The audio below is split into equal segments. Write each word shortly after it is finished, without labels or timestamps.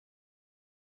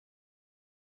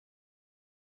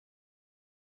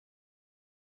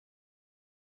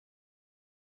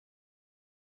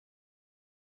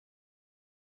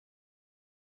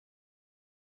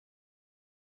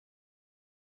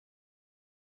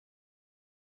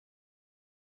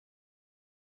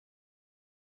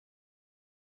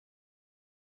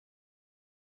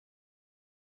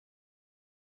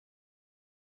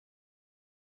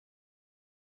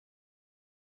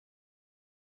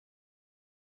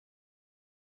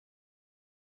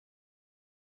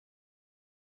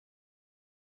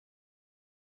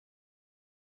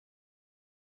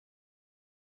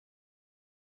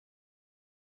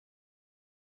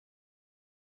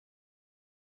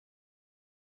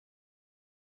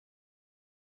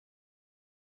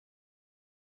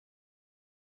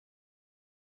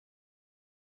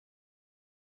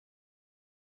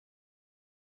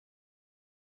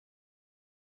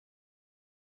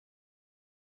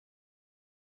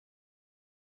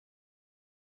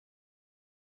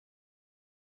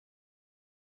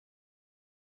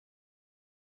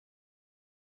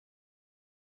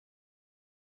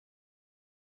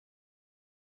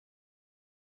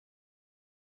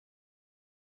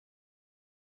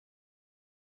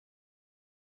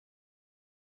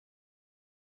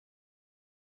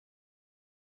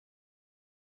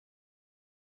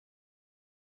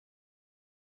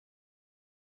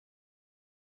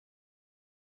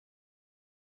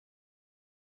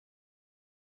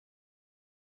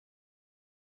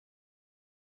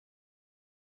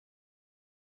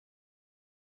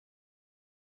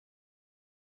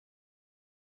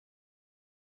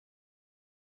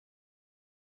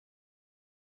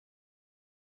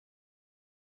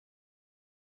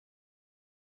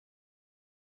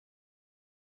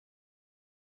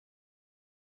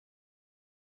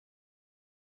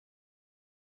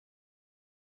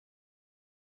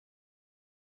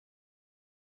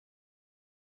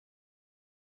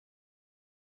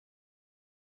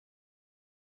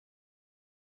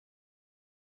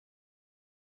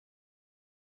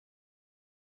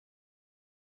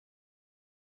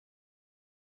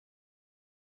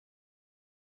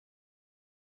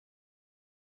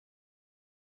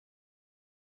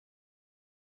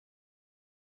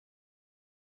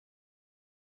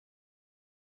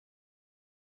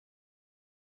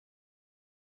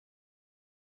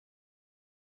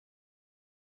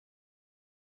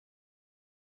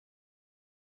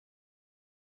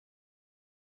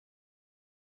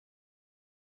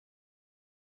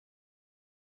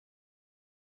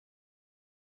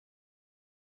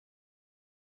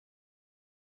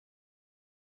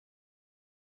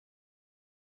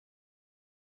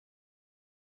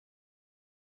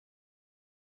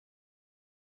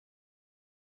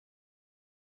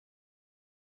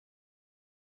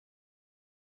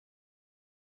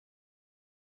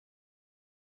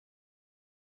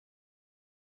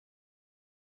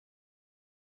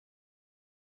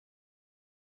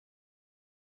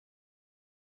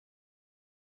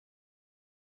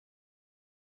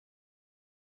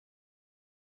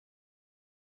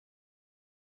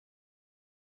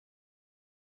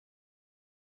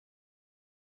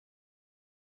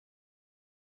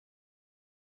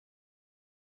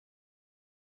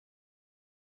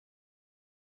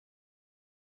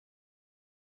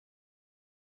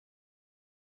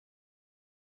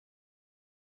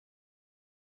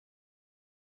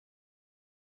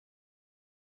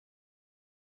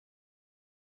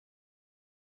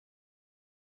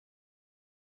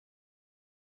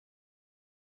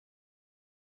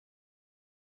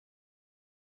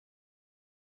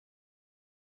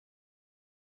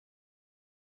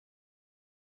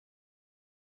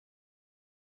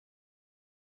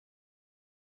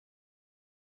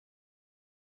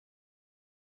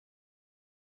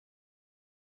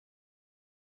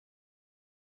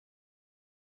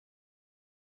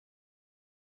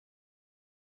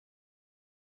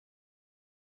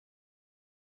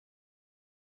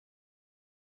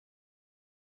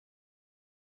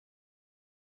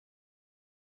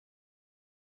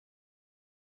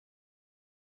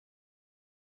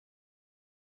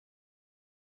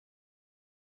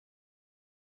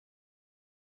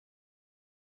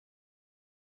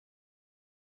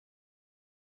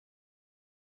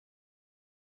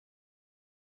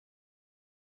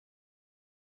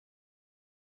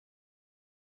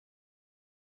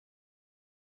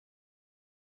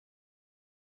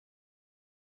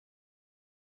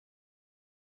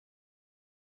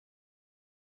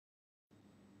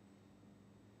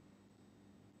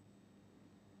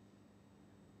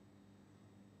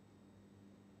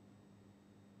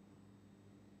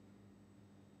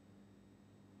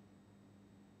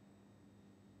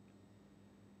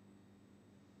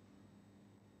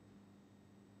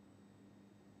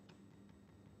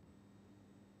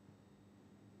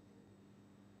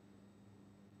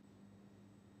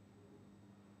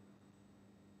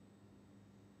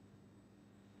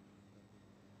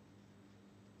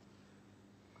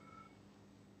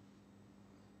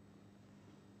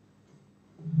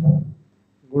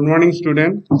Good morning,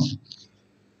 student.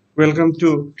 Welcome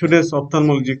to today's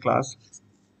ophthalmology class.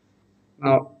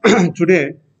 Now,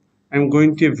 today I'm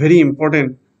going to a very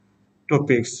important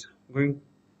topics. Going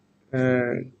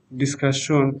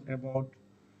discussion about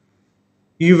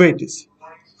uveitis.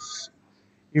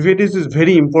 Uveitis is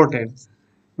very important.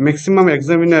 Maximum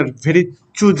examiner very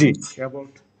choosy about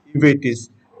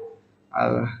uveitis,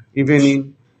 even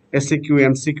in SAQ,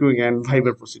 MCQ, and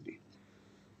Viva proceeding.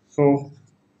 So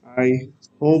I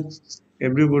hope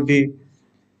everybody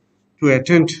to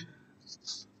attend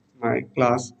my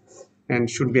class and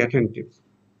should be attentive.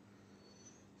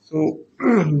 So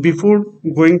before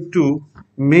going to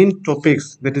main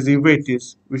topics, that is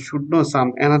uveitis, we should know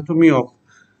some anatomy of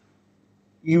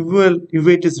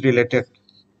uveitis related.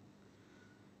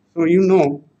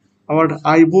 So our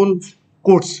eyeball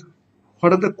coats.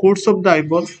 What are the coats of the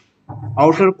eyeball?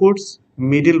 Outer coats,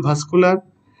 middle vascular,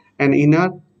 and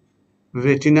inner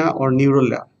retina or neural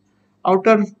layer.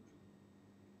 Outer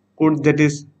coat, that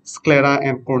is sclera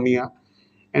and cornea,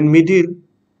 and middle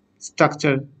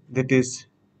structure, that is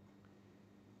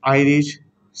iris,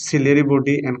 ciliary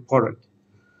body, and choroid.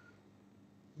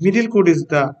 Middle coat is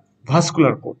the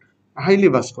vascular coat, highly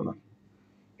vascular.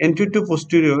 Anterior to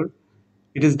posterior,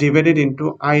 it is divided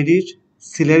into iris,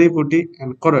 ciliary body,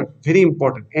 and choroid. Very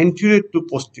important. Anterior to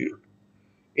posterior.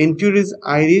 Anterior is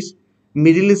iris,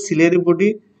 middle is ciliary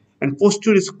body, and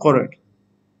posterior is choroid.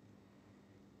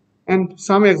 And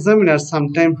some examiners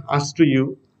sometimes ask to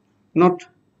you, not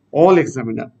all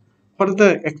examiner, what is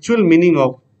the actual meaning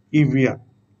of uvea?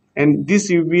 And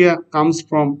this uvea comes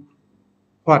from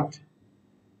what?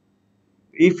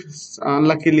 If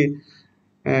unluckily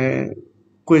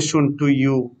question to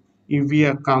you,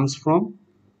 uvea comes from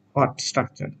what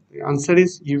structure? The answer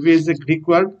is uvea is a Greek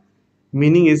word,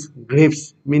 meaning is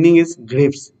grapes. Meaning is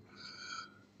grapes.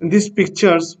 These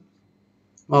pictures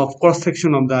of cross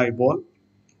section of the eyeball.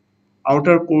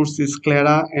 Outer course is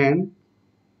sclera and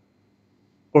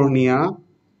cornea,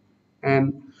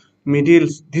 and middle.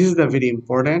 This is the very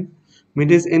important.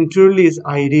 Middle anteriorly is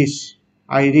iris,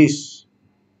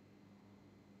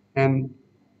 and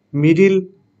middle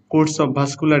course of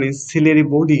vascular is ciliary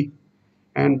body,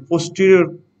 and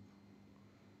posterior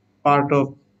part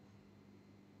of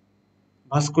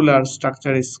vascular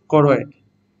structure is choroid.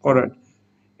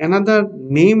 Another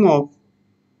name of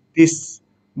this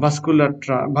vascular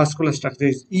structure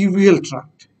is uveal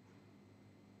tract.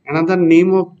 Another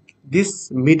name of this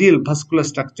middle vascular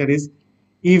structure is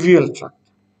uveal tract.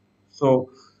 So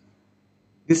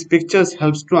this pictures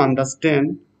helps to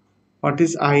understand what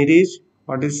is iris,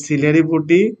 what is ciliary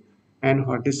body, and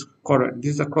what is choroid.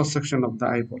 This is a cross section of the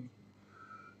eyeball.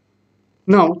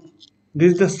 Now,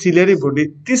 this is the ciliary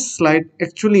body. This slide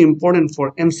actually important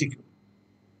for MCQ.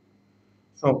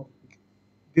 So,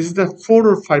 this is the 4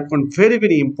 or 5 point,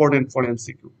 very important for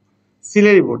MCQ.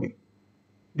 Ciliary body.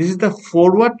 This is the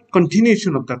forward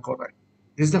continuation of the choroid.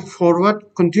 This is the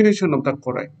forward continuation of the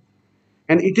choroid.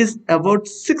 And it is about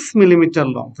 6 millimeter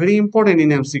long. Very important in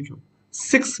MCQ.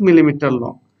 6 millimeter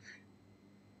long.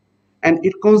 And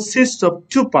it consists of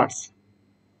two parts.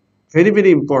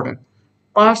 Very important.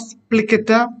 Pars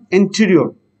pliccata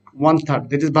anterior, 1/3,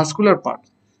 that is vascular part.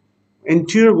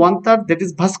 Anterior 1/3, that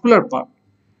is vascular part,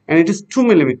 and it is 2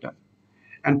 millimeter.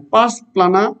 And pars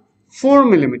plana, 4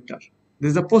 millimeter. This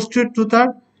is the posterior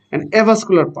 2/3 and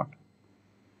avascular part.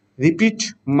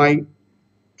 Repeat my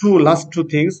last two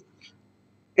things.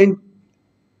 And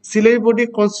ciliary body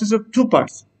consists of two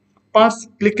parts. Pars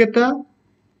pliccata,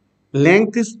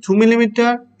 length is 2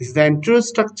 millimeter. This is the anterior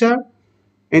structure,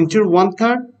 anterior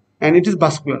 1/3, and it is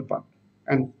vascular part.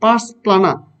 And pars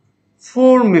plana,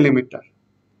 4 millimeter.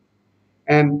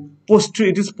 And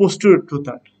posterior, it is posterior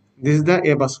 2/3. This is the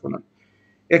avascular.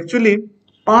 Actually,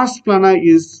 pars plana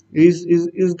is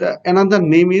the another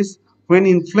name is when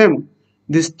inflamed.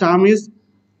 This term is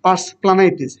pars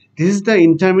planitis. This is the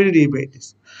intermediate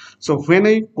uveitis. So when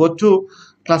I go to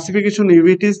classification of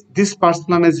uveitis, this pars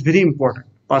plana is very important.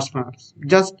 Pars plana.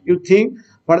 Just you think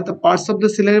what are the parts of the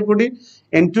ciliary body?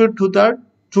 Anterior 2/3,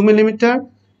 2 millimeter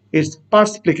is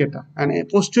pars pliccata, and a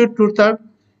posterior 2/3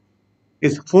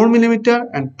 is 4 millimeter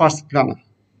and pars plana.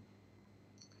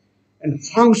 And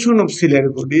function of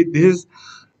ciliary body. This is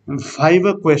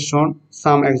 5 question.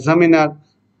 Some examiner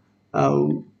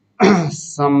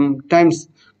sometimes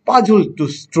puzzle to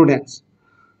students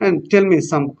and tell me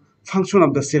some function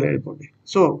of the ciliary body.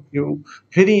 So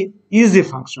very easy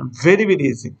function, very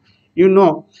easy.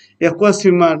 Aqueous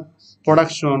humor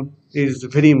production is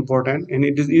very important, and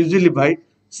it is usually by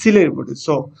ciliary body.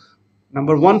 So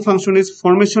number 1 function is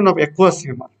formation of aqueous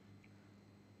humor.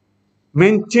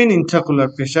 Maintain intraocular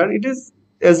pressure. It is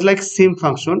as like same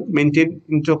function, maintain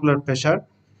intraocular pressure.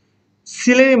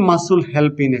 Ciliary muscle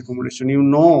help in accommodation. You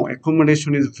know,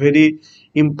 accommodation is very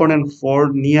important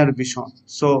for near vision.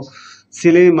 So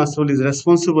ciliary muscle is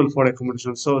responsible for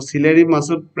accommodation. So ciliary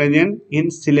muscle present in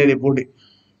ciliary body,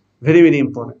 very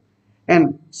important.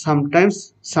 And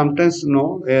sometimes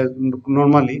no,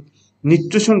 normally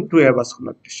nutrition to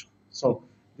avascular tissue. So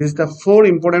this is the four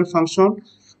important function.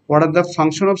 What are the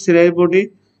function of ciliary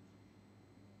body?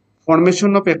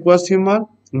 Formation of aqueous humor,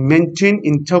 maintain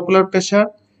intraocular pressure,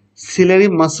 ciliary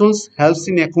muscles helps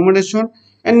in accommodation,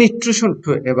 and nutrition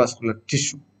to avascular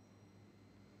tissue.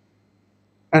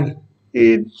 And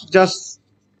it just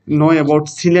know about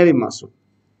ciliary muscle.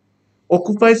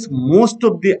 Occupies most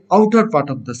of the outer part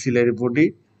of the ciliary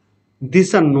body.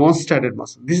 These are non-striated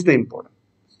muscle. This is the important.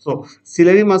 So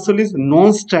ciliary muscle is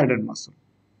non-striated muscle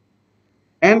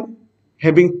and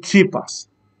having three parts.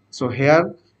 So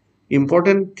here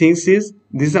important things is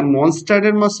this is a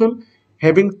non-striated muscle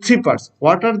having three parts.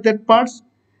 What are that parts?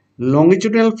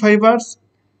 Longitudinal fibers,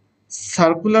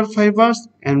 circular fibers,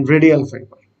 and radial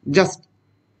fiber. Just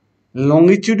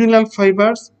longitudinal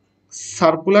fibers,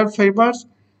 circular fibers,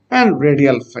 and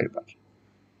radial fiber.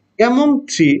 Among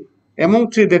three,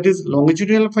 that is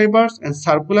longitudinal fibers and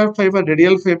circular fiber,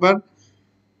 radial fiber,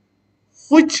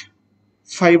 which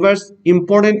fibers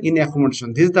important in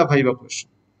accommodation? This is the fiber question.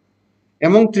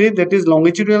 Among three, that is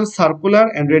longitudinal, circular,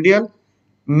 and radial,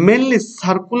 mainly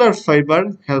circular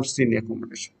fiber helps in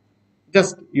accommodation.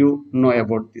 Just you know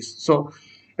about this. So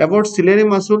about ciliary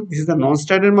muscle, this is the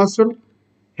non-striated muscle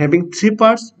having three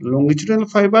parts: longitudinal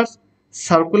fibers,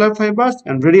 circular fibers,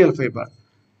 and radial fiber.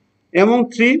 Among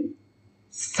three,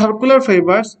 circular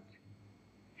fibers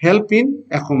help in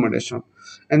accommodation,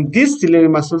 and this ciliary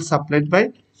muscle supplied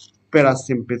by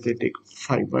parasympathetic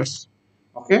fibers.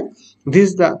 Okay,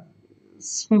 this is the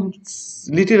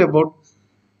little about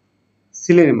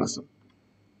ciliary muscle.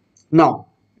 Now,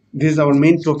 this is our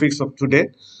main topics of today.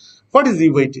 What is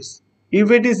uveitis?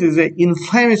 Uveitis is an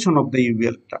inflammation of the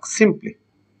uveal tract. Simply,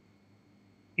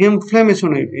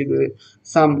 inflammation.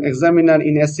 Some examiner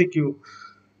in SCQ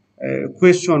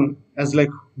question as like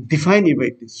define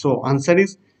uveitis. So answer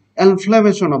is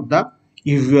inflammation of the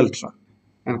uveal tract.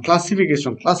 And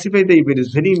classification. Classify the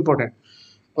uveitis. Very important.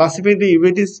 Classify the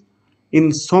uveitis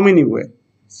in so many ways.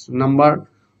 So number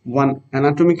one,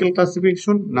 anatomical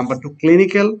classification. Number two,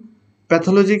 clinical,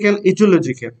 pathological,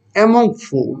 etiological. Among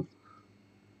four,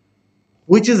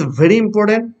 which is very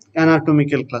important,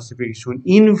 anatomical classification.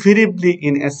 Invariably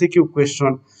in SAQ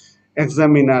question,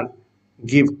 examiner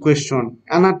give question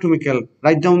anatomical.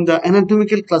 Write down the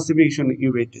anatomical classification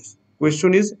uveitis.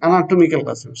 Question is anatomical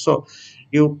classification. So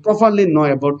you properly know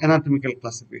about anatomical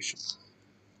classification.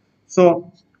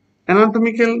 So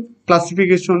anatomical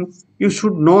classification, you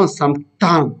should know some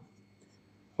term.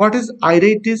 What is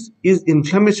iritis? Is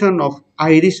inflammation of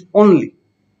iris only.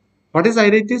 What is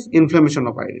iritis? Inflammation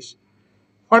of iris.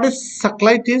 What is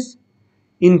sacchlitis?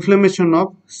 Inflammation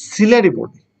of ciliary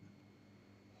body.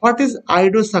 What is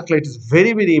iridosuccitis?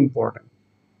 Very important.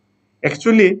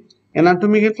 Actually,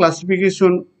 anatomical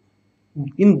classification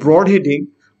in broad heading,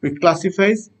 we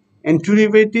classify anterior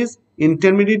uveitis,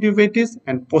 intermediate uveitis,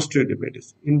 and posterior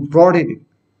uveitis in broad heading.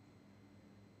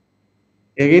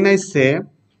 Again, I say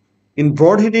in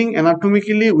broad heading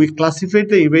anatomically we classify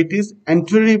the uveitis,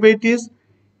 anterior uveitis,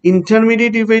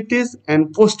 intermediate uveitis,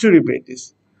 and posterior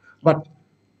uveitis. But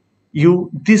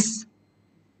this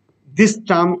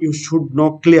term you should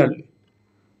know clearly.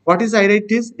 What is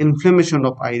iritis? Inflammation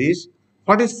of iris.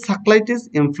 What is sacchlitis?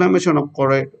 Inflammation of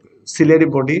ciliary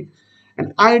body.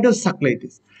 And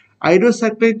iridosuccitis.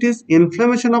 Iridosuccitis,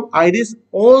 inflammation of iris,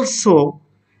 also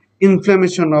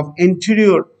inflammation of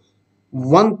anterior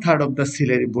 1/3 of the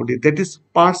ciliary body, that is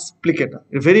pars pliccata.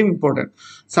 Very important.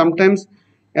 Sometimes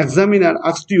examiner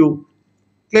asked you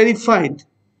clarified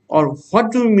or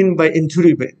what do you mean by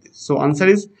anterior uveitis? So answer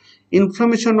is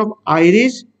inflammation of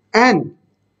iris and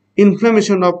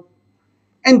inflammation of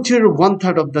anterior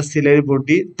 1/3 of the ciliary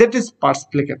body, that is pars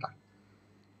pliccata.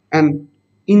 And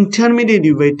intermediate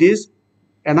uveitis,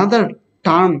 another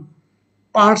term,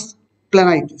 pars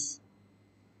planitis.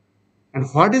 And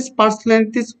what is pars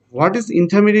planitis? What is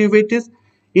intermediate uveitis?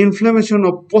 Inflammation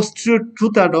of posterior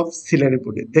 2/3 of ciliary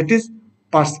body, that is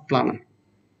pars plana.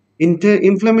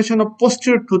 Inflammation of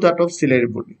posterior 2/3 of ciliary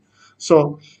body.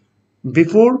 So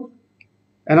before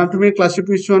anatomical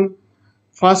classification,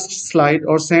 first slide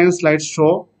or second slide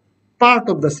show part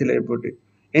of the ciliary body.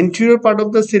 Anterior part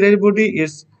of the ciliary body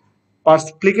is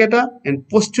pars pliccata and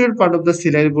posterior part of the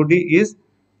ciliary body is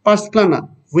pars plana.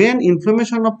 When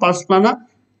inflammation of pars plana,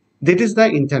 that is the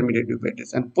intermediate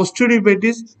uveitis, and posterior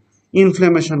uveitis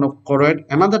inflammation of choroid.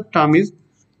 Another term is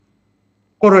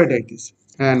choroiditis.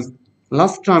 And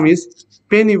last term is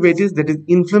pain uveitis, that is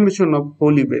inflammation of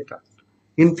whole uveter.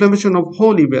 Inflammation of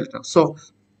whole uveter. So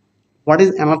what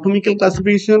is anatomical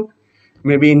classification?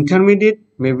 Maybe intermediate,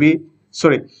 maybe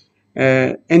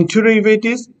anterior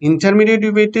uveitis, intermediate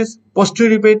uveitis,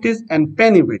 posterior uveitis, and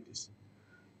pain uveitis.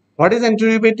 What is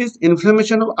anterior uveitis?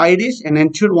 Inflammation of iris and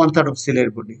anterior one-third of ciliary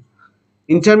body.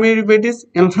 Intermediate uveitis,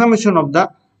 inflammation of the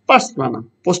pars plana.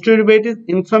 Posterior uveitis,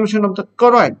 inflammation of the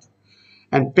choroid.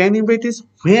 And pain uveitis,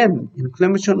 when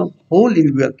inflammation of whole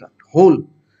uveal tract. Whole.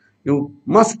 You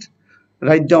must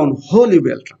write down whole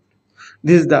uveal tract.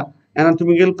 This is the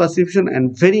anatomical classification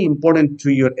and very important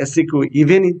to your SEQ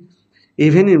even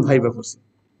in viva voce.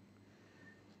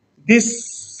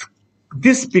 These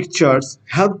pictures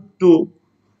help to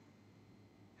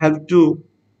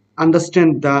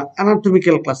understand the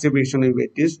anatomical classification of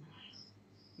uveitis.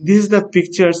 This is the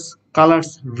pictures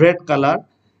colors red color,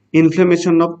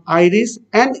 inflammation of iris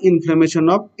and inflammation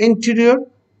of anterior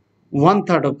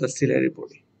one-third of the ciliary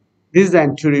body. This is the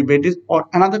anterior uveitis, or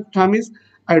another term is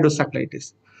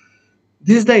iridocyclitis.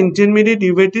 This is the intermediate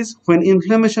uveitis when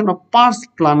inflammation of pars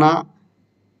plana,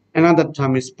 another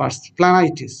term is pars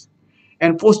planitis.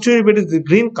 And posterior uveitis is the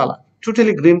green color,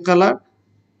 totally green color,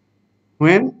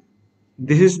 when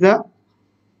this is the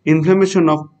inflammation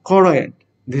of choroid.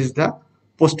 This is the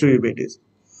posterior uveitis.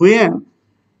 When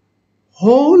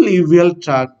whole uveal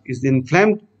tract is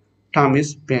inflamed, term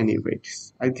is pain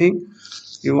uveitis. I think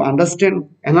you understand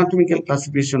anatomical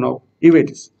classification of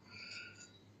uveitis.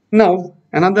 Now,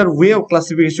 another way of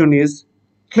classification is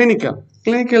clinical.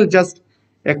 Clinical just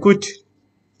acute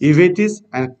uveitis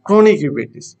and chronic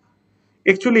uveitis.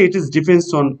 Actually, it is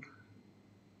depends on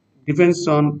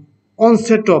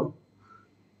onset of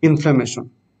inflammation.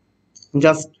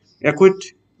 Just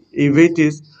acute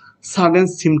uveitis, sudden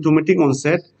symptomatic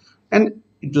onset, and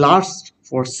it lasts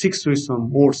for 6 weeks or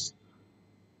more.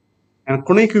 And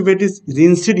chronic uveitis is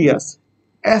insidious,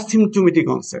 asymptomatic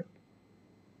onset,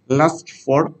 lasts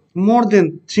for more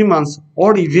than 3 months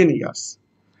or even years.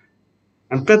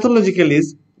 And pathological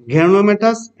is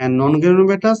granulomatous and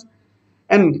non-granulomatous.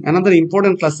 And another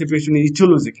important classification is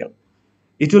etiological.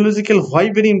 Etiological,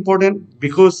 why very important?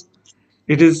 Because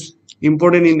it is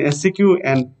important in SCQ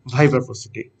and viva voce.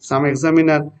 Some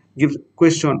examiner gives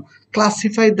question,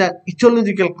 classify the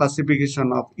etiological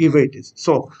classification of uveitis.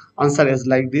 So answer is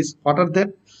like this. What are they?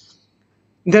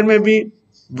 There may be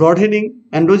broad-heading,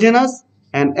 endogenous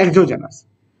and exogenous.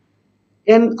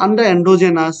 And under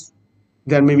endogenous,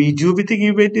 there may be idiopathic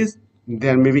uveitis,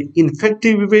 there may be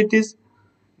infective uveitis,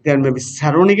 there may be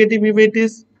seronegative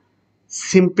uveitis,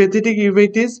 sympathetic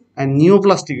uveitis, and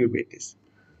neoplastic uveitis.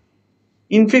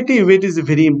 Infective uveitis is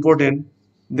very important.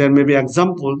 There may be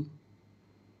example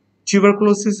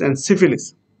tuberculosis and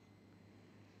syphilis.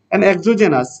 And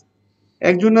exogenous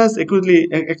actually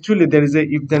there is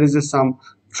if there is some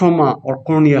trauma or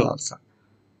corneal ulcer.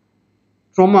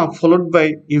 Trauma followed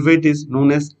by uveitis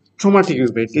known as traumatic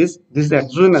uveitis. This is the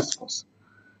exogenous cause.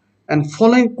 And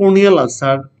following corneal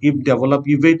ulcer, if develop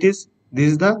uveitis,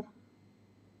 this is the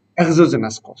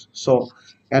exogenous cause. So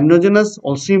endogenous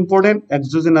also important,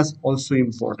 exogenous also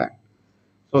important.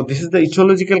 So this is the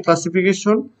etiological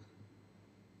classification.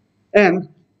 And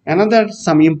another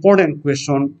some important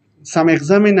question, some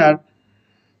examiner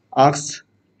asks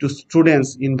to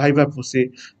students in viva voce,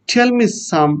 tell me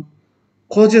some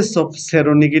causes of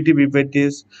seronegative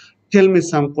uveitis, tell me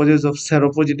some causes of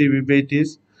seropositive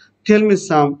uveitis, tell me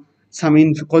some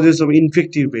causes of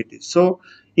infective uveitis. So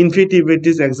infective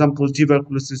uveitis, example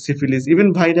tuberculosis, syphilis,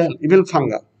 even viral, even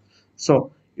fungal.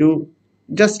 So you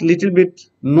just little bit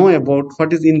know about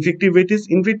what is infective uveitis.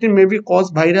 Infective may be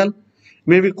cause viral,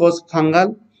 may be cause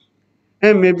fungal,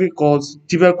 and may be cause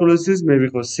tuberculosis, may be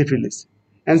cause syphilis.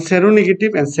 And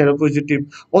seronegative and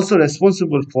seropositive also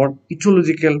responsible for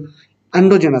etiological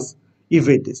endogenous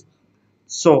uveitis.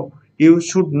 So you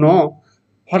should know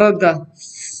what are the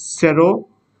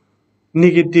seronegative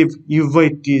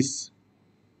uveitis.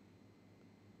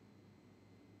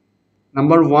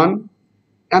 Number 1,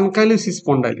 ankylosis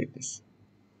spondylitis,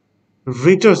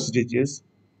 Ritter's disease,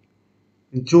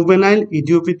 juvenile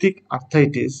idiopathic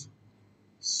arthritis,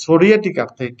 psoriatic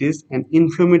arthritis, and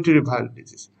inflammatory bowel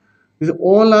disease. These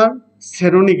all are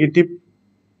seronegative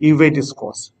uveitis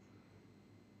cause.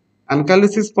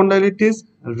 Ankylosis spondylitis,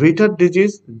 Ritter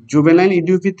disease, juvenile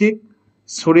idiopathic,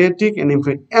 psoriatic, and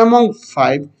inflammatory. Among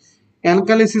 5,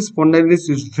 ankylosis spondylitis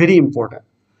is very important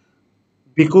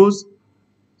because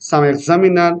some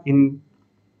examiner in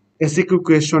SQ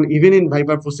question, even in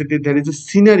viva voce, there is a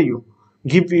scenario,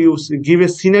 give a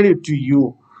scenario to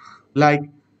you, like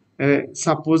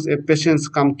Suppose a patient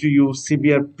come to you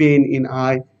severe pain in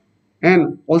eye,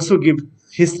 and also give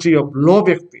history of low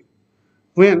back pain.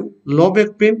 When low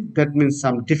back pain, that means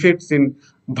some defects in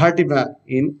vertebra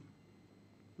in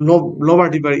lower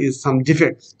vertebra is some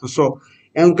defects. So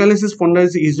ankylosis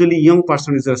spondylitis usually young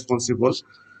person is responsible.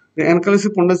 The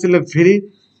ankylosis spondylitis is very,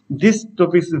 this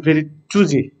topic is very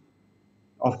choosy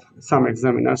of some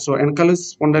examiners. So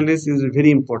ankylosing spondylitis is very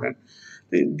important.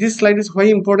 This slide is why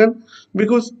important,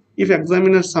 because if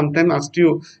examiner sometimes asks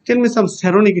you, tell me some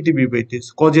seronegative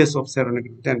uveitis, causes of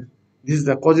seronegative, then this is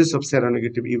the causes of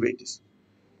seronegative uveitis.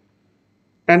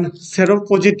 And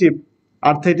seropositive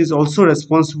arthritis also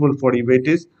responsible for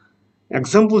uveitis.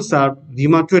 Examples are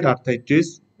rheumatoid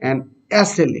arthritis and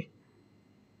SLA.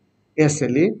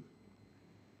 SLA.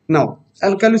 Now,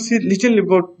 alkalosis,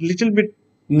 little bit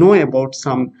know about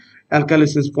some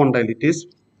alkalosis spondylitis.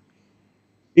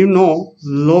 You know,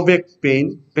 low back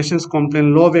pain, patients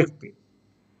complain low back pain.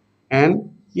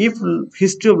 And if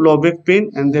history of low back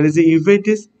pain and there is a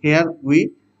uveitis, here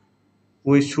we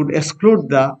should exclude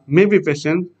the maybe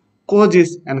patient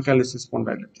causes ankylosis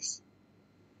spondylitis.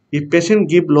 If patient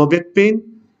give low back pain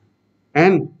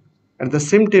and at the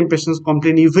same time patients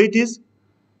complain uveitis,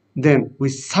 then we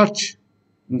search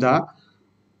the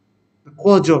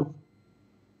cause of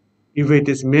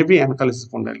uveitis, maybe ankylosis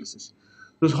spondylitis.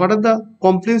 So what are the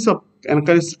complaints of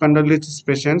ankylosis spondylitis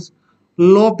patients?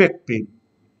 Low back pain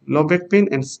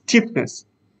and stiffness.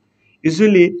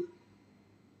 Usually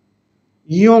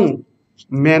young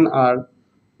men are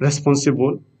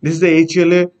responsible. This is the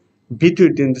HLA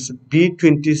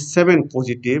B27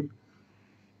 positive,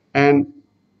 and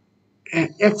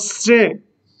X-ray.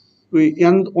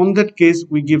 And on that case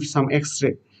we give some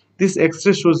X-ray. This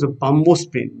X-ray shows the bambos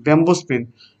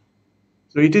pain.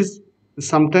 So it is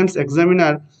sometimes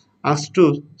examiner asks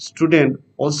to student.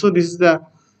 Also, this is the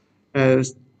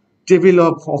table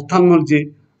of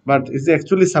ophthalmology, but it's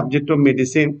actually subject of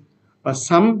medicine. But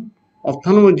some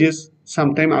ophthalmologists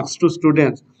sometimes ask to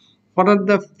students, what are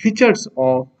the features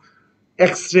of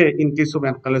X-ray in case of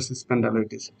ankylosing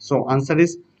spondylitis? So answer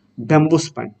is bamboo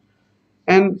spine.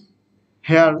 And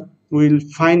here we will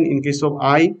find in case of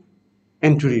eye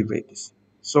anterior uveitis.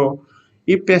 So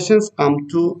if patients come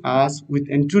to us with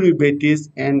anterior uveitis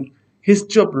and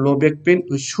history of low back pain,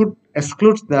 we should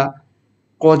exclude the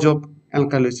cause of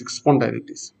ankylosing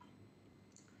spondylitis.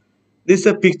 These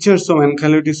are pictures of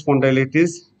ankylosing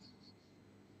spondylitis,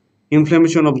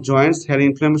 inflammation of joints, here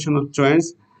inflammation of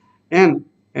joints, and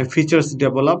features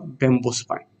develop bamboo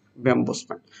spine.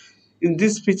 In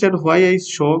this picture, why I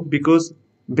show, because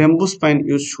bamboo spine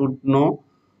you should know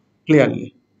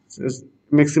clearly. So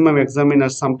maximum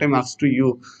examiners sometimes ask to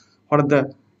you, what are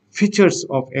the features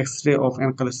of X-ray of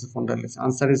ankylosing spondylitis?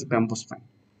 Answer is bamboo spine.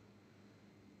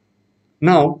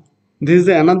 Now, this is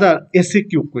another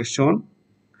SAQ question.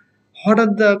 What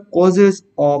are the causes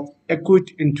of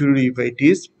acute anterior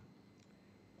uveitis?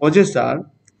 Causes are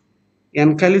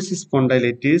ankylosing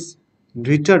spondylitis,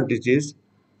 Ritter disease,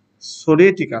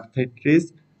 psoriatic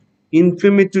arthritis,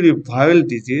 inflammatory bowel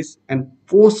disease, and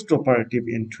post-operative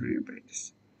anterior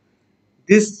uveitis.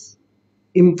 This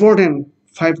important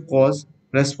 5 cause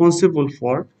responsible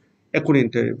for acute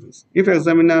anterior uveitis. If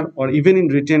examiner or even in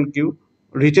written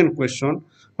question,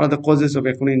 what are the causes of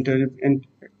acute anterior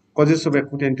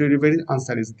uveitis?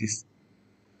 Answer is this.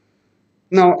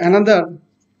 Now another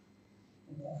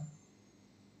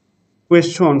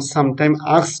question sometimes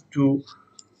asked to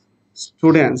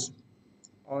students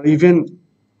or even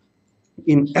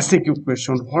in SAQ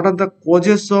question, what are the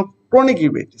causes of chronic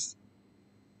uveitis?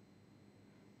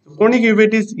 Chronic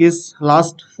uveitis is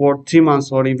last for 3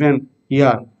 months or even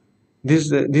year. This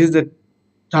is the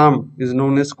term is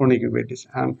known as chronic uveitis,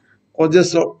 and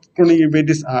causes of chronic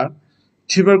uveitis are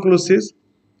tuberculosis,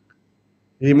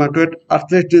 rheumatoid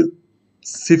arthritis,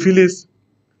 syphilis,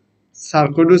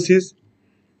 sarcoidosis,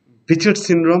 Behcet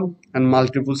syndrome, and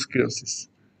multiple sclerosis.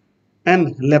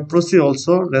 And leprosy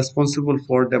also responsible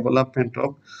for development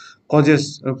of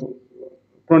causes of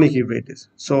chronic uveitis.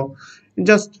 So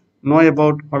just know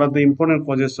about what are the important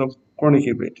causes of chronic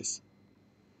uveitis.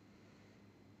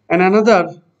 And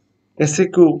another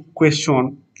SAQ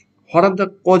question, what are the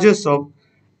causes of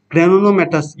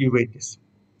granulomatous uveitis?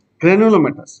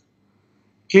 Granulomatous.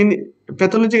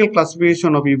 Pathological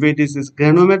classification of uveitis is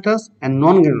granulomatous and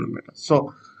non-granulomatous.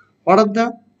 So what are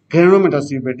the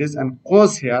granulomatous uveitis and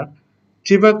cause here?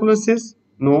 Tuberculosis,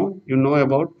 no, you know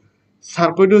about.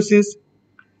 Sarcoidosis,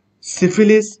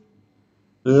 syphilis,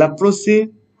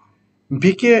 leprosy.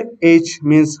 BKH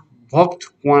means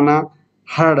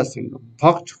Vogt-Koene-Harada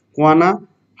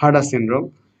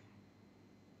syndrome.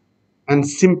 And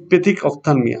sympathetic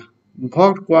ophthalmia.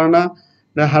 Vogt corner,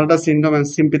 the Harada syndrome, and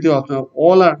sympathy of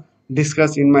all are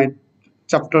discussed in my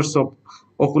chapters of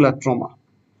ocular trauma.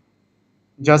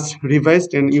 Just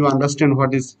revised and you understand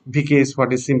what is VKS,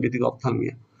 what is sympathetic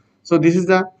ophthalmia. So this is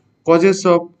the causes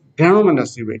of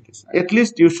granulomatous uveitis. At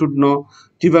least you should know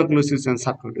tuberculosis and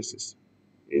sarcoidosis.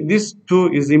 This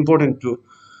too is important to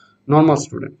normal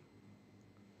student.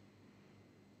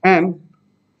 And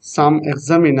some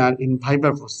examiner in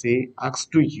Viva say asks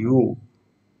to you,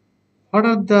 what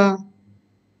are the,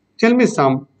 tell me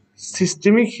some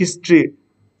systemic history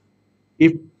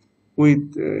if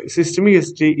with systemic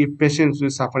history if patients were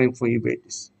suffering from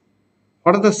uveitis.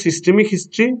 What are the systemic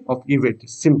history of uveitis?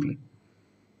 Simply.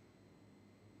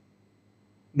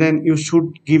 Then you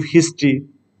should give history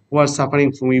who are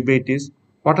suffering from uveitis.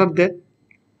 What are they?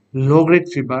 Low grade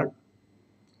fever,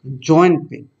 joint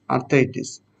pain,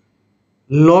 arthritis,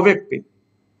 low back pain.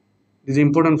 This is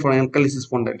important for ankylosis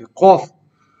spondylitis. Cough,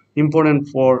 important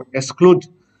for exclude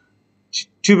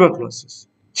tuberculosis.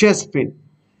 Chest pain,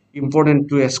 important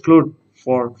to exclude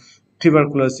for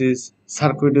tuberculosis,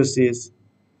 sarcoidosis,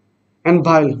 and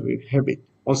bile habit.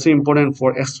 Also important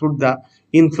for exclude the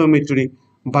inflammatory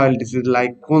bile disease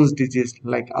like Crohn's disease,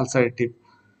 like ulcerative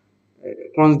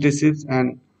Crohn's disease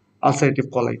and ulcerative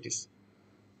colitis.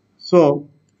 So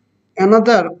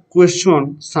another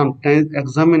question sometimes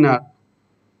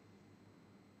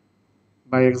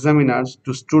examiners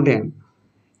to student,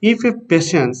 if a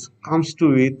patient comes to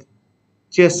with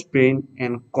chest pain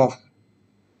and cough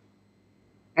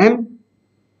and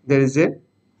there is a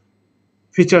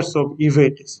features of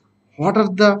uveitis, what are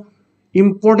the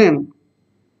important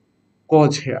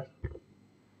cause here?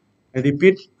 I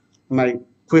repeat my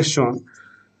question.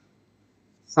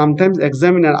 Sometimes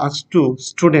examiner asks to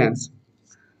students,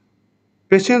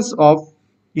 patients of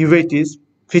uveitis,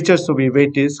 features of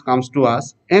uveitis comes to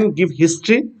us and give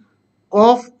history,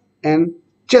 cough and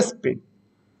chest pain.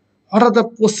 What are the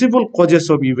possible causes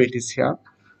of uveitis here?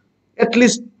 At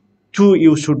least two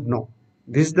you should know.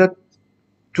 This is the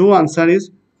two answer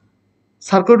is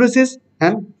sarcoidosis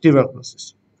and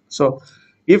tuberculosis. So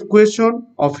if question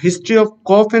of history of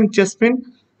cough and chest pain,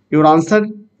 your answer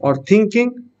or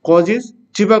thinking causes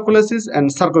tuberculosis and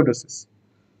sarcoidosis.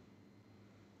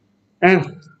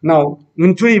 And now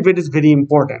entry event is very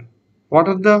important. What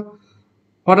are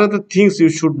the things you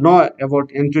should know about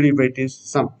enteritis?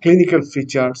 Some clinical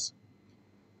features,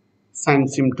 sign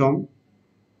symptom,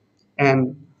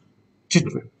 and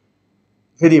treatment.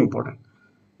 Very important.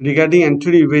 Regarding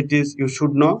enteritis, you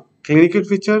should know clinical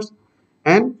features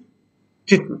and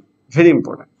treatment. Very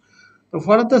important. So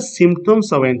what are the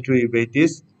symptoms of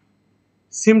enteritis?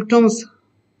 Symptoms: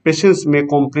 patients may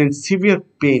complain severe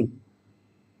pain,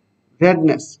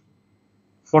 redness,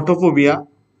 photophobia,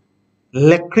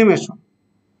 lacrimation,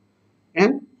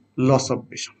 and loss of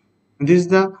vision. These are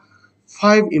the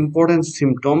 5 important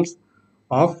symptoms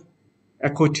of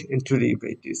acute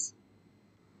enteritis.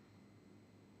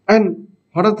 And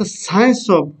what are the signs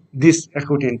of this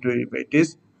acute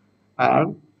enteritis? Are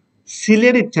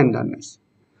ciliary tenderness.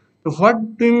 So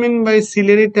what do you mean by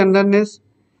ciliary tenderness?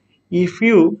 If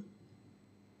you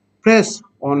press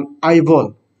on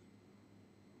eyeball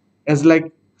as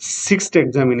like sixth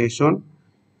examination,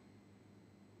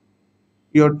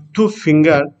 your two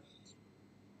finger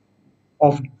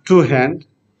of two hand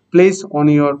place on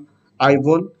your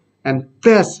eyeball and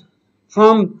press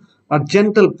from a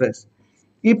gentle press.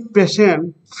 If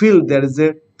patient feel there is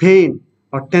a pain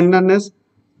or tenderness,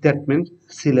 that means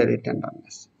ciliary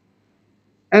tenderness.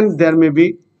 And there may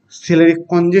be ciliary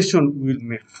congestion we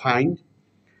may find.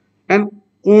 And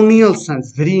corneal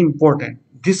signs, very important.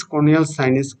 This corneal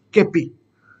sign is CAPI.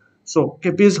 So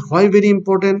CAPI is why very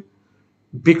important?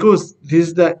 Because this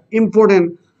is the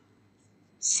important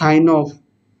sign of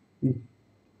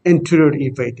anterior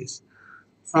uveitis.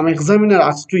 Some examiner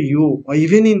asks to you or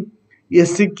even in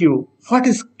SCQ, what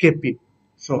is CAPI?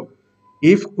 So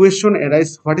if question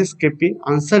arises, what is CAPI?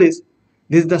 Answer is,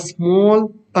 this is the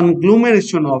small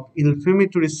conglomeration of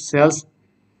inflammatory cells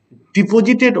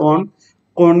deposited on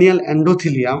corneal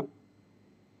endothelium.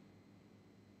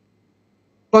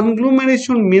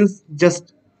 Conglomeration means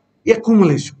just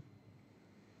accumulation.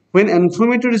 When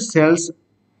inflammatory cells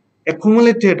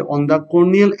accumulated on the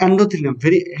corneal endothelium,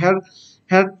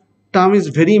 here term is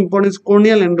very important, is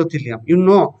corneal endothelium. You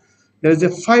know there is a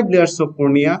 5 layers of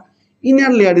cornea, inner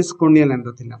layer is corneal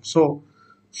endothelium. So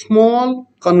small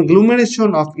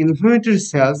conglomeration of inflammatory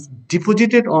cells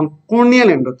deposited on corneal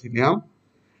endothelium,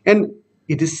 and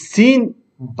it is seen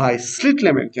by slit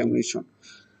lamp examination.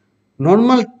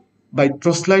 Normal by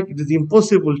torchlight it is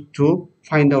impossible to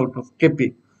find out of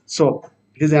CAPI. So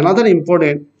it is another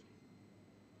important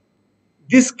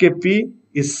This KP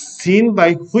is seen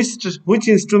by which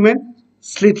instrument?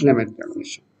 Slit lamp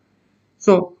examination.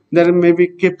 So there may be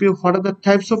KP. What are the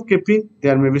types of KP?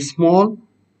 There may be small,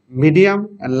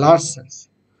 medium, and large size.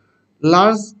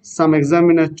 Large, some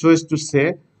examiner choose to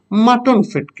say mutton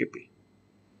fat KP.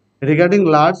 Regarding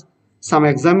large, some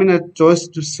examiner choose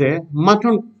to say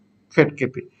mutton fat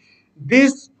KP.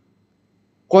 These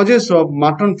causes of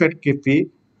mutton fat KP,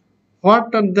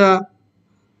 what are the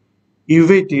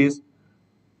uveties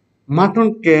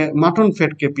mutton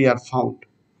fat KP are found?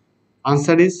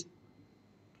 Answer is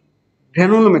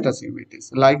granulomatous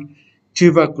uveitis like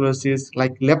tuberculosis,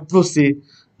 like leprosy,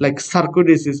 like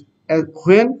sarcoidosis.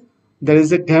 When there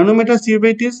is a granulomatous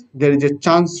uveitis, there is a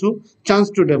chance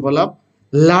to develop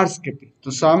large KP.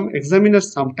 So some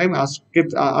examiners sometimes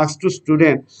ask to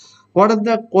student, what are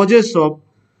the causes of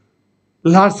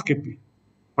large KP?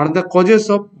 What are the causes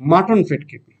of mutton fat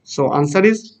KP? So answer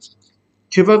is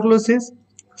tuberculosis,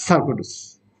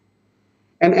 sarcoidosis.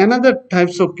 And another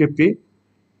types of KP,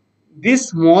 this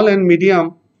small and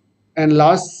medium and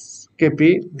large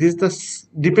KP,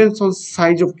 depends on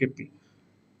size of KP.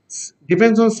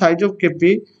 Depends on size of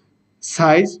KP.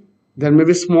 Size, there may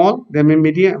be small, there may be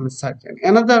medium size.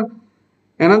 And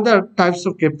another types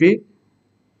of KP,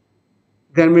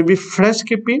 there may be fresh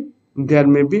KP, there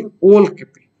may be old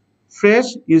KP.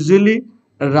 Fresh usually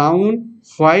round,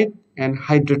 white, and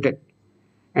hydrated,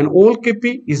 and old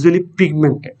KP usually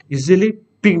pigmented.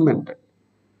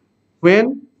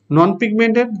 When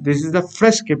non-pigmented, this is the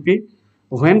fresh KP.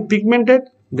 When pigmented,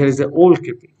 there is a old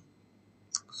KP.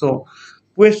 So,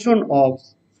 question of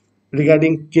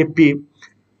regarding KP,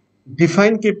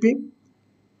 define KP,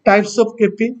 types of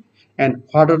KP, and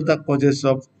what are the causes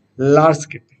of large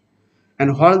KP,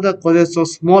 and what are the causes of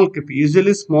small KP.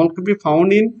 Usually, small KP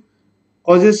found in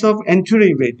causes of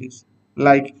anterior uveitis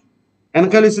like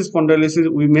ankylosis spondylosis.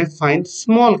 We may find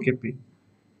small KP,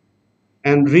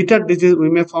 and retard disease we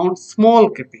may found small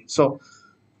KP. So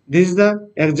this is the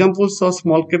examples of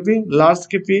small KP, large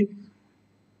KP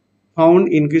found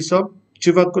in case of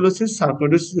tuberculosis,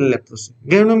 sarcoidosis, and leprosy.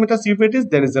 Granulomatous uveitis,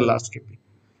 there is a large KP.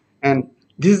 And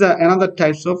this is another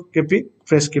types of KP,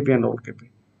 fresh KP and old KP.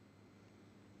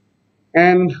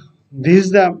 And this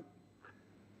is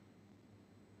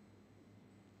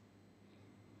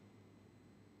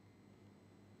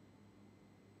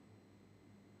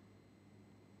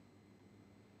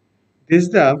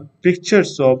the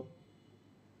pictures of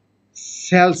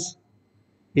cells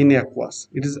in aqueous.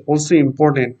 It is also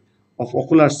important of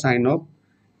ocular sign of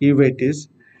uveitis,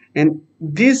 and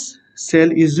this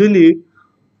cell usually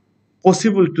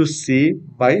possible to see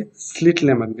by slit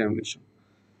lamp examination.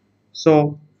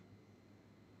 So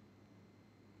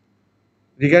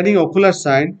regarding ocular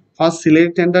sign, first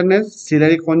ciliary tenderness,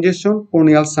 ciliary congestion,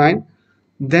 corneal sign,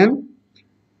 then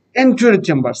anterior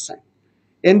chamber sign.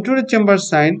 Anterior chamber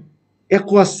sign,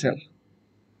 aqueous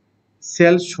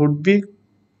cell should be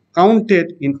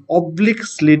counted in oblique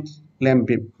slit lamp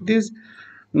beam. It is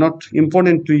not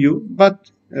important to you, but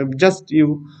just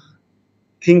you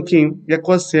thinking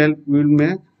aqueous cell will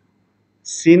be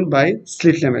seen by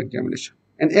slit lamp examination.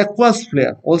 And aqueous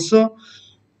flare also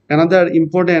another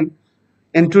important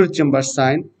anterior chamber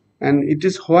sign, and it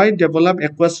is why develop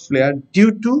aqueous flare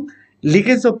due to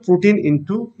leakage of protein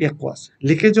into aqueous.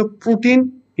 Leakage of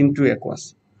protein into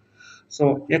aqueous.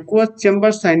 So aqueous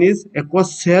chamber sign is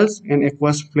aqueous cells and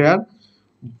aqueous flare.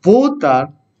 Both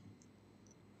are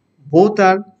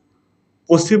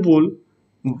possible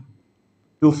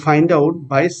to find out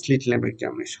by slit lamp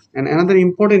examination. And another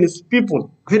important is pupil.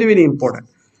 Very important.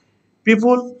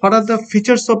 Pupil. What are the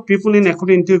features of pupil in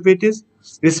acute uveitis?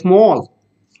 Is small,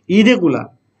 irregular.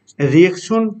 A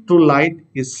reaction to light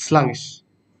is sluggish.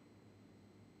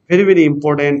 Very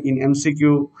important in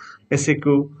MCQ,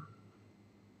 SAQ.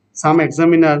 Some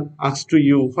examiner asks to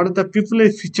you, what are the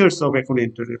pupillary features of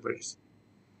acute uveitis?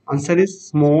 Answer is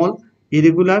small,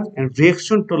 irregular, and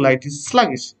reaction to light is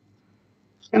sluggish.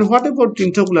 And what about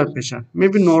intraocular pressure?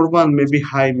 Maybe normal, maybe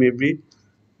high, maybe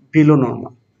below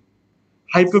normal.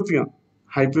 Hypopyon.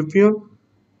 Hypopyon,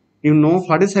 you know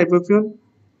what is hypopyon?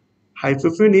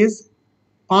 Hypopyon is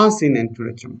pus in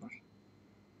anterior chamber.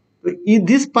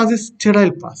 This pus is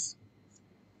sterile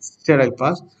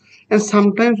pus. And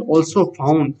sometimes also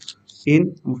found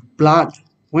in blood.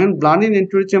 When blood in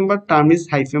anterior chamber, term is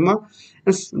hyphema,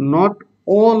 and not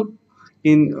all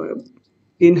in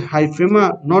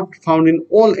hyphema, not found in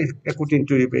all acute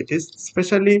anterior uveitis,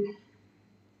 especially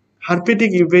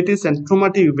herpetic uveitis and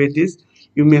traumatic uveitis,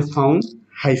 you may found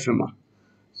hyphema.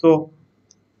 So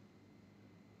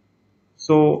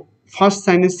first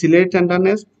sign is ciliary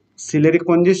tenderness, ciliary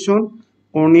congestion,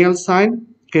 corneal sign,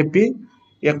 KP,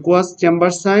 aqueous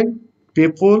chamber sign,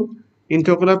 people,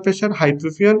 intraocular pressure,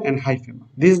 hypopyon, and hyphema.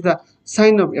 This is the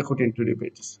sign of acute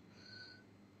enterodiabetes.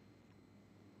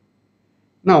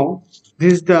 Now,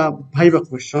 this is the Viva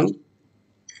question.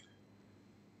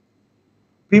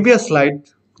 Previous slide,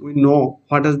 we know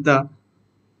what are the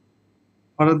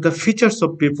features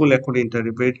of people acute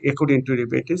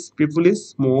enterodiabetes. People is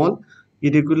small,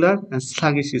 irregular, and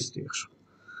sluggish reaction.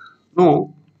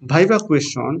 Now, Viva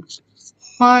question,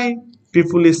 why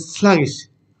people is sluggish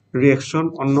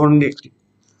reaction or non-reactive?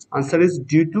 Answer is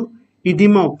due to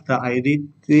edema of the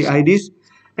iris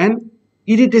and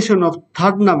irritation of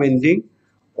third nerve ending,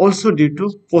 also due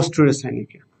to posterior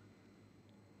synechia.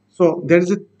 So there is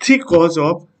a three cause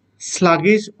of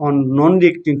sluggish or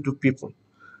non-reacting to people.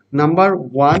 Number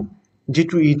one, due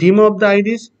to edema of the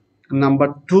iris.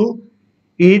 Number two,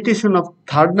 irritation of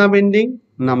third nerve ending.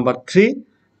 Number three,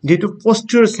 due to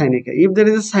posterior synechia. If there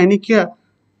is a synechia,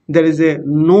 there is a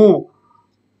no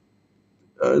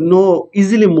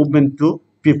easily movement to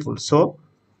people. So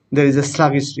there is a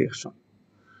sluggish reaction.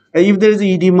 If there is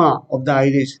edema of the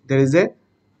iris, there is a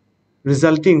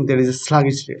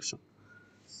sluggish reaction.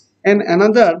 And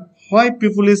another, why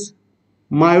people is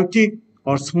myotic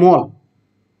or small?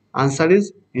 Answer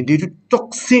is due to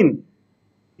toxin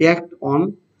act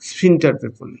on sphincter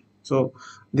papilla. So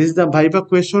this is the Viva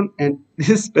question, and this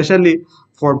is especially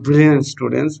for brilliant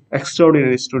students,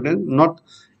 extraordinary students, not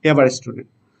average student.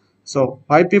 So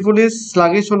why people is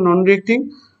sluggish or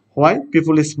non-reacting? Why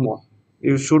people is small?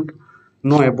 You should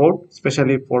know about,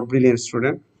 especially for brilliant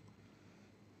student.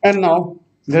 And now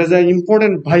there is an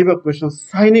important Viva question,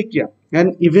 synechia,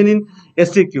 and even in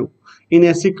SEQ. In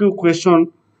SEQ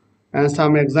question, and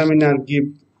some examiner give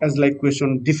as like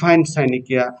question, define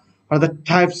synechia or the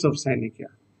types of synechia.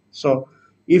 So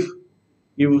if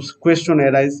you question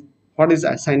arise, what is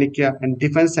a synechia and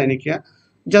define synechia?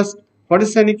 Just what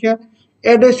is synechia?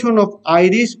 Adhesion of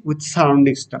iris with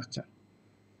surrounding structure.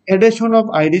 Adhesion of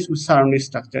iris with surrounding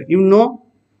structure. You know,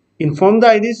 in front of the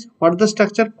iris, what is the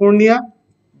structure? Cornea.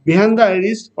 Behind the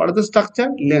iris, what is the structure?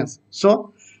 Lens.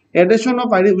 So adhesion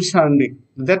of iris with surrounding.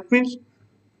 That means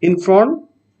in front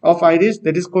of iris,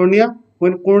 that is cornea.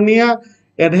 When cornea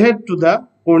adhered to the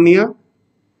cornea,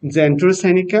 the anterior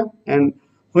synechia, and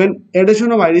when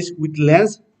adhesion of iris with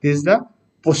lens, this is the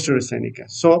posterior synechia.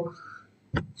 So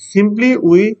simply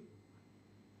we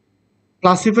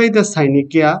classify the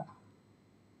synechia,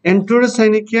 anterior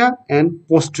synechia and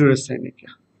posterior synechia.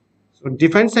 So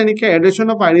define synechia, adhesion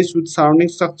of iris with surrounding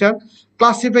structure.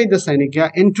 Classify the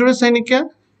synechia, anterior synechia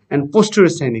and posterior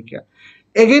synechia.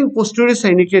 Again, posterior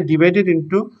synechia divided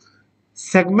into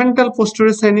segmental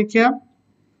posterior synechia,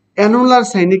 annular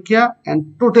synechia,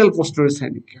 and total posterior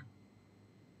synechia.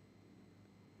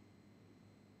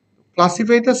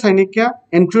 Classify the synechia,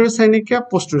 anterior synechia,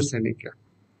 posterior synechia.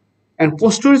 And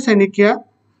posterior synechia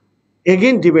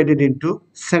again divided into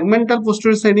segmental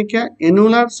posterior synechia,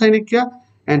 annular synechia,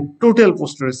 and total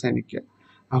posterior synechia.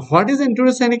 Now, what is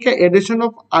anterior synechia? Adhesion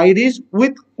of iris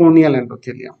with corneal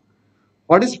endothelium.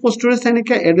 What is posterior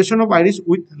synechia? Adhesion of iris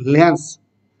with lens.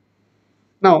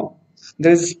 Now,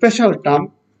 there is a special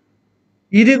term,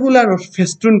 irregular or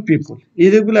festoon people.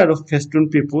 Irregular or festoon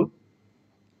people.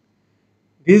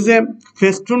 This is a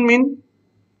festoon mean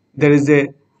there is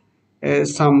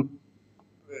some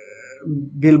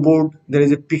billboard, there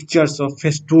is a pictures of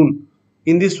festoon.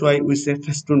 In this way, we say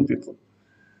festoon people.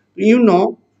 You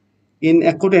know, in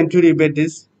acute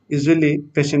enterodiabetes, usually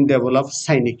patient develop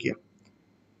synechia.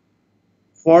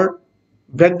 For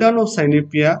breakdown of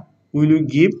synechia, we will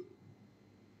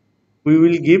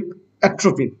give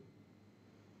atropine.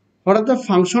 What are the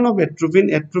function of atropine?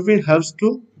 Atropine helps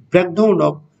to breakdown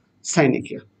of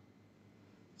synechia.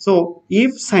 So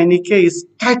if synechia is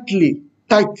tight,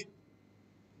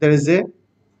 there is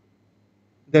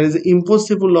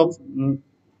impossible of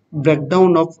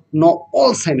breakdown of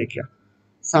all synechia.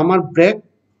 Some are break,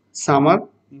 some are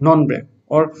non-break,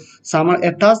 or some are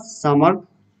attached, some are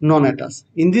non-attached.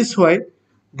 In this way,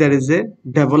 there is a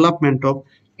development of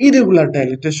irregular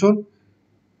dilatation,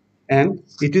 and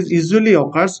it is usually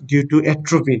occurs due to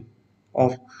atrophy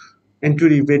of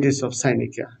enterodiabetes of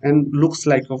synechia and looks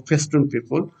like a festoon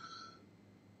people.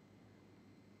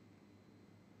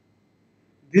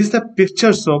 These are the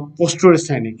pictures of posterior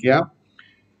synechia.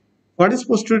 What is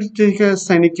posterior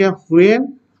synechia?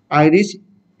 When iris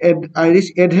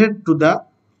adhered to the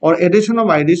or adhesion of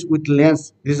iris with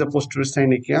lens. This is a posterior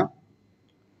synechia.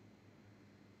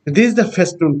 This is the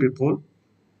festoon people.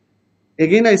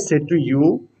 Again, I said to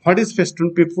you, what is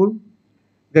festoon people?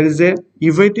 There is a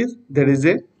uveitis, there is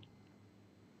a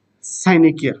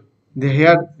synechia.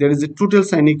 There is a total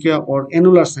synechia or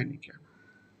annular synechia.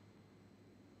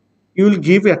 You will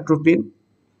give atropine.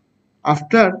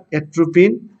 After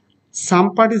atropine,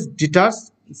 some part is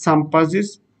detached, some part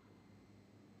is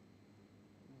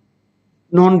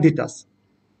non-detached.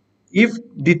 If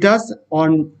detached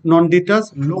or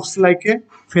non-detached looks like a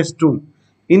festoon,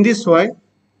 in this way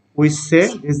we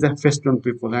say is the festoon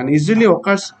people and easily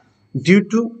occurs due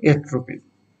to atropine.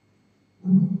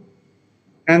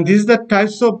 And these are the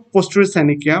types of posterior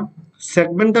synechia.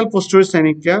 Segmental posterior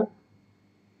synechia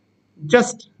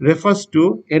just refers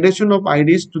to adhesion of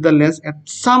iris to the lens at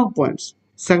some points.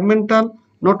 Segmental,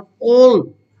 not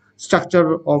all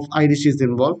structure of iris is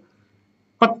involved.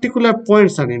 Particular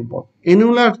points are involved.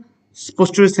 Annular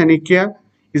posterior synechia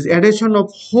is adhesion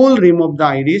of whole rim of the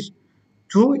iris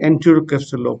to anterior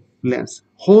capsule of lens.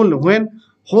 Whole of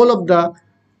the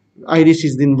iris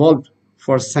is involved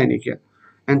for synechia.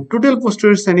 And total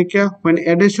posterior synechia when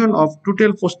adhesion of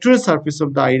total posterior surface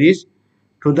of the iris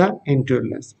to the anterior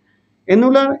lens.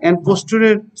 Annular and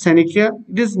posterior synechia,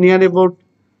 it is near about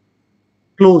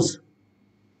close,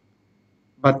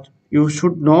 but you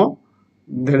should know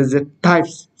there is a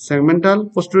types: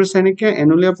 segmental posterior synechia,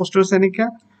 annular posterior synechia,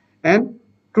 and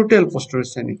total posterior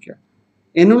synechia.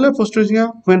 Annular posterior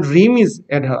synechia when rim is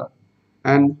adhered,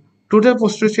 and total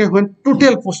posterior synechia when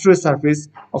total posterior surface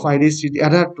of iris is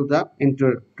adhered to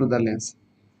the lens,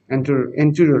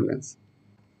 anterior lens.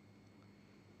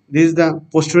 This is the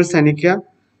posterior synechia.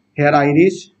 Here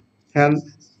iris, here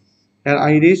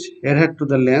iris adhered to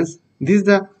the lens. This is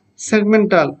the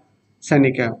segmental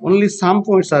synechia. Only some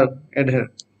points are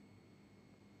adhered.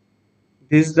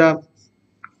 This is the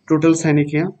total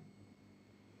synechia.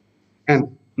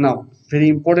 And now, very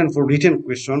important for written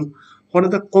question, what are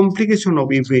the complications of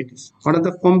uveitis? What are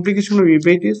the complications of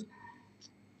uveitis?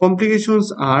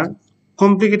 Complications are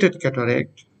complicated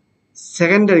cataract,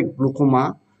 secondary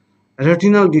glaucoma,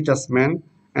 retinal detachment,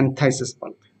 and phthisis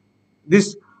bulb.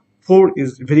 This four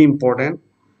is very important.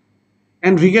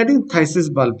 And regarding phthisis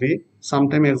bulbi,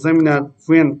 sometime examiner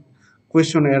when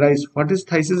question arises, what is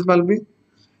phthisis bulbi?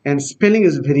 And spelling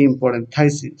is very important.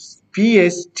 Phthisis,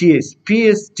 P-S-T-S,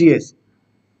 P-S-T-S.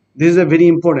 This is a very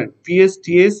important.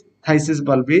 P-S-T-S, phthisis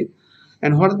bulbi.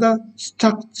 And what are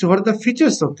the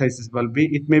features of phthisis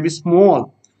bulbi? It may be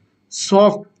small,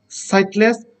 soft,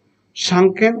 sightless,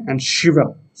 shrunken, and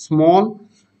shrivel. Small,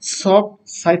 soft,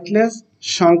 sightless,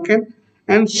 shrunken,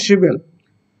 and shrivel.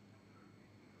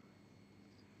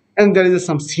 And there is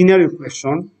some scenario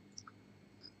question.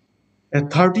 A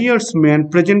 30-year-old man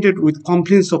presented with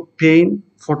complaints of pain,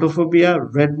 photophobia,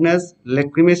 redness,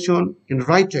 lacrimation in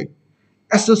right eye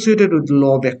associated with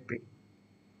low back pain.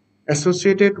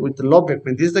 Associated with low back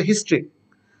pain. This is the history.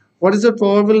 What is the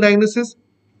probable diagnosis?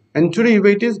 Anterior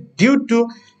uveitis due to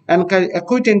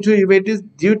acute anterior uveitis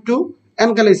due to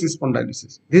ankylosis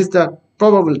spondylosis. This is the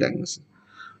probable diagnosis.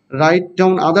 Write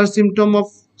down other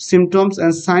symptoms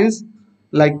and signs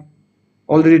like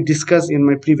already discussed in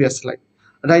my previous slide.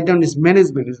 Write down is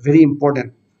management is very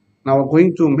important. Now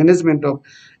going to management of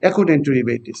acute anterior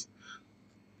uveitis.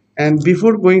 And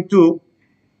before going to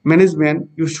management,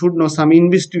 you should know some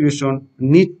investigation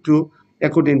need to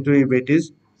acute anterior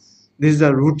uveitis. This is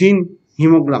a routine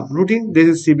hemogram. Routine, this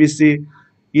is CBC,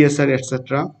 ESR,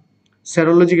 etc.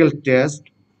 Serological test,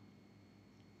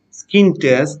 skin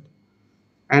test,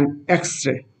 and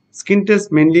X-ray. Skin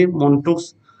test mainly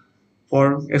Montaux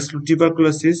for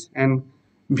tuberculosis, and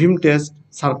Vim test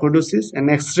sarcoidosis, and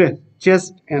X-ray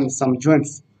chest and some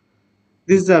joints.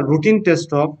 This is a routine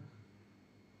test of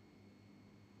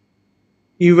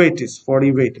uveitis for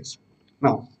uveitis.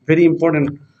 Now, very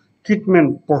important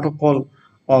treatment protocol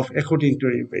of acute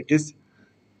anterior uveitis.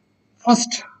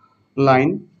 First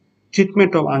line,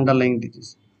 treatment of underlying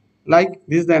disease. Like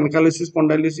this is the ankylosis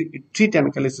spondylosis, it treat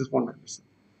ankylosis spondylosis.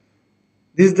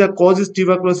 This is the cause is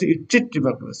tuberculosis, it treat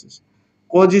tuberculosis.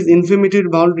 Cause is inflammatory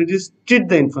bowel disease, treat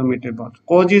the inflammatory bowel.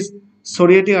 Cause is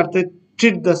psoriatic arthritis,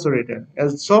 treat the psoriatic.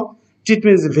 Also,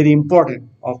 treatment is very important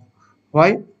of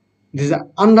why this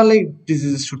underlying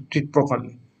disease should treat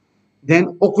properly.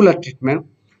 Then ocular treatment,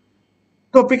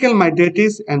 topical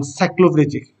mydriatis and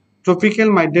cycloplegic. Topical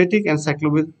mydriatic and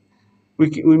cycloplegic,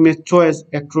 we may choose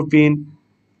atropine,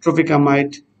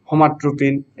 tropicamide,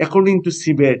 homatropine according to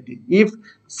severity. If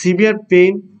severe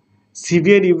pain,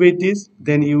 severe uveitis,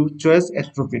 then you choose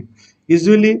atropine.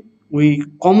 Usually, we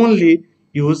commonly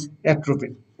use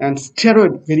atropine. And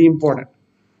steroid, very important.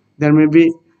 There may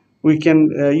be, we can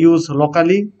use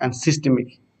locally and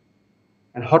systemic.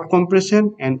 And hot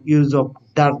compression and use of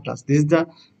dark glass. This is the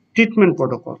treatment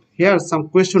protocol. Here some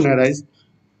question arise.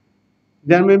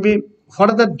 There may be,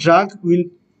 what are the drug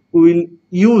will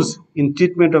use in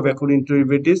treatment of acute anterior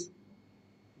uveitis?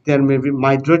 There may be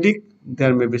mydriatic,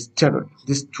 there may be steroid.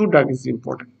 These two drugs is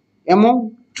important.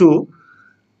 Among two,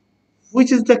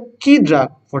 which is the key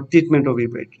drug for treatment of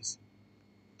uveitis?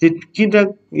 The key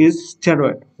drug is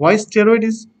steroid. Why steroid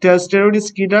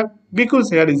is key drug? Because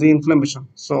here is the inflammation.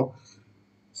 So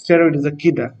steroid is a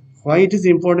key drug. Why it is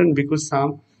important? Because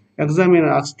some examiner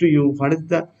asks to you what is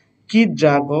the key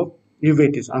drug of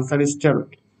uveitis. Answer is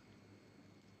steroid.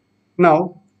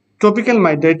 Now, topical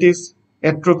mydritis,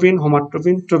 atropine,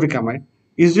 homatropine, topicamide.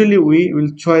 Usually we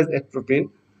will choose atropine.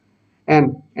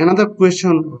 And another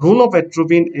question, role of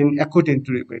atropine in acute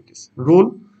uveitis.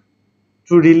 Role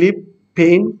to relieve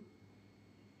pain,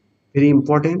 very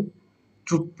important,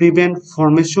 to prevent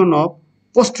formation of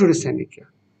posterior synechiae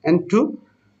and to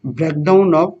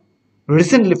breakdown of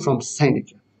recently formed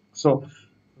synechiae. So,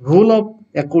 role of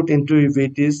acute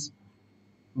uveitis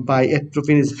by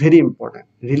atropine is very important.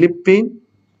 Relieve pain,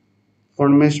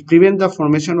 prevent the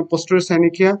formation of posterior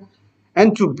synechiae,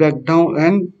 and to break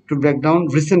down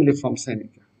recently formed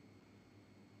synechiae.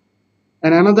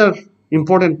 And another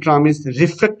important term is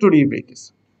refractory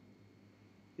uveitis.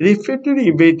 Refractory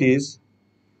uveitis,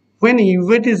 when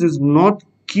uveitis is not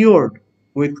cured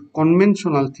with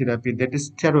conventional therapy, that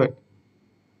is steroid,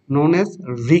 known as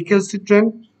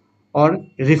recalcitrant or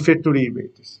refractory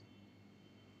uveitis.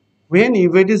 When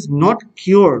uveitis is not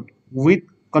cured with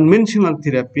conventional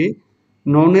therapy,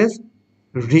 known as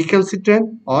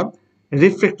recalcitrant or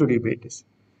refractory uveitis.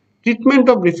 Treatment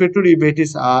of refractory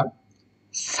uveitis are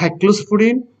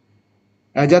cyclosporine,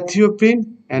 azathioprine,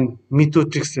 and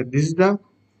methotrexate. This is the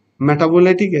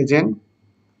metabolitic agent.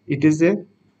 It is a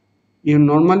you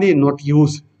normally not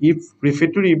use. If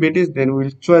refractory uveitis, then we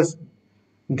will choose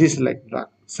this like drug: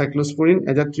 cyclosporine,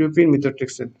 azathioprine,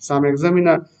 methotrexate. Some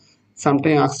examiner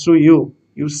sometimes asks to you,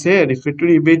 you say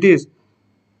refractory uveitis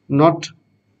not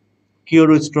cured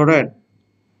with steroid.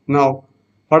 Now,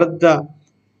 what are the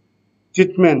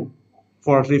treatment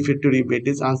for refractory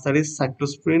uveitis? Answer is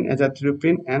cyclosporine,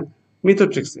 azathioprine, and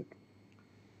methotrexate.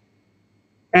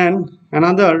 And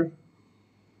another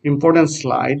important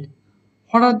slide,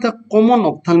 what are the common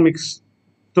ophthalmic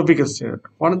topical steroids?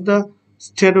 What are the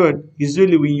steroids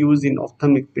usually we use in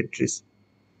ophthalmic pictures?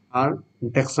 Are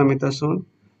dexamethasone,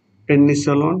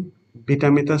 prednisolone,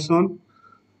 betamethasone,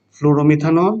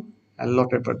 fluoromethanol, and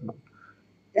loperamide.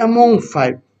 Among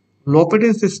five, low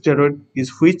potency steroid is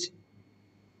which?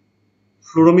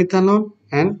 Fluoromethanol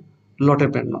and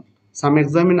loperamide. Some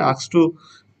examiner asks to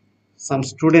some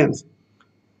students,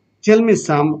 tell me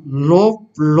some low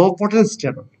potency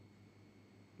steroid.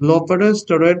 Low potency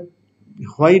steroid,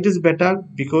 why it is better?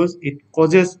 Because it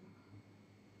causes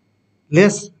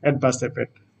less adverse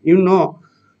effect. You know,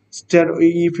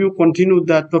 if you continue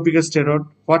the topical steroid,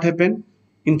 what happen?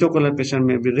 Intraocular pressure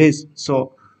may be raised.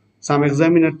 So some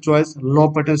examiner choice low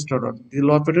potency steroid. The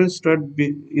low potency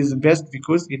steroid is best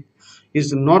because it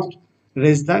is not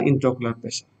raise the intraocular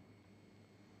pressure.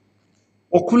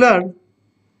 Ocular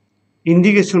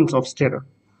indications of steroid.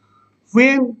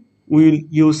 When we will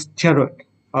use steroid,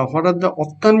 what are the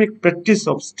ophthalmic practice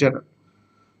of steroid?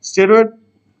 Steroid,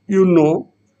 you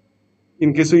know,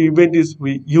 in case of uveitis,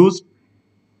 we use.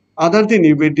 Other than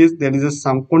uveitis, there is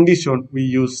some condition we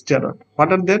use steroid.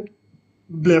 What are that?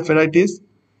 Blepharitis,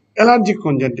 allergic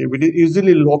conjunctivitis,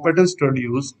 usually low potency steroid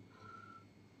used.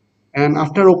 And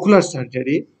after ocular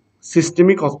surgery,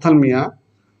 systemic ophthalmia,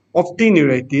 optic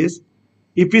neuritis,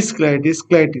 episcleritis,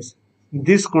 scleritis.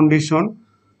 This condition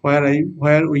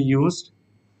where we used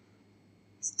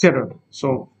steroid.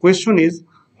 So question is,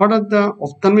 what are the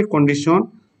ophthalmic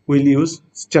condition we'll use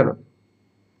steroid?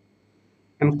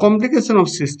 And complication of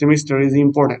systemic steroid is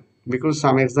important because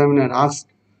some examiner asked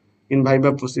in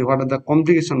Viva Pussy what are the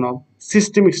complication of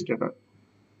systemic steroid.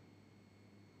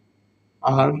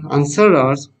 Our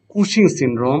answer is Cushing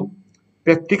syndrome,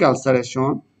 peptic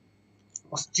ulceration,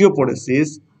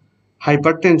 osteoporosis,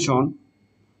 hypertension,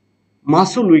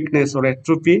 muscle weakness or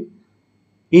atrophy,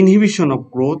 inhibition of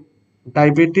growth,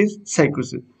 diabetes,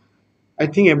 psychosis. I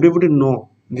think everybody know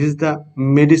this is the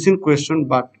medicine question,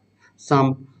 but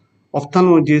some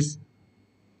ophthalmologists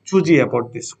choosy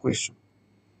about this question.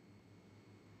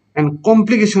 And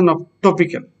complication of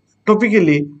topical.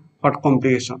 Topically, what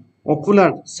complication?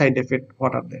 Ocular side effect,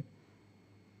 what are they?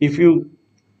 If you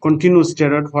continue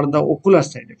steroid, what are the ocular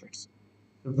side effects?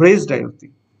 Raised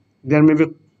IOP. There may be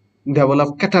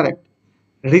develop cataract,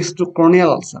 risk to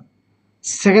corneal ulcer,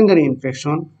 secondary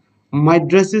infection,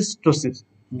 mydriasis, ptosis.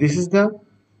 This is the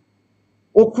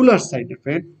ocular side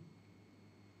effect.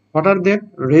 What are they?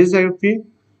 Raised IOP,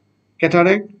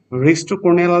 cataract, risk to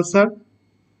corneal ulcer,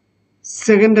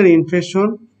 secondary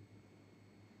infection,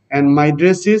 and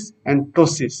mydriasis and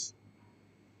ptosis.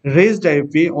 Raised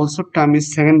IOP, also termed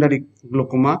is secondary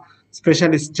glaucoma,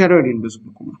 especially steroid-induced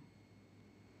glaucoma.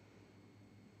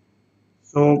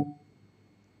 So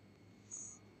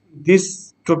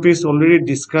this topic is already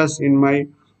discussed in my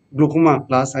glaucoma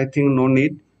class. I think no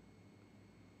need.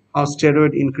 How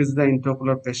steroid increase the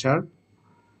intraocular pressure,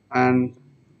 and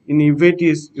in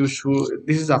uveitis you should.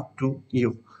 This is up to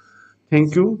you.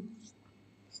 Thank you.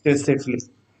 Stay safely.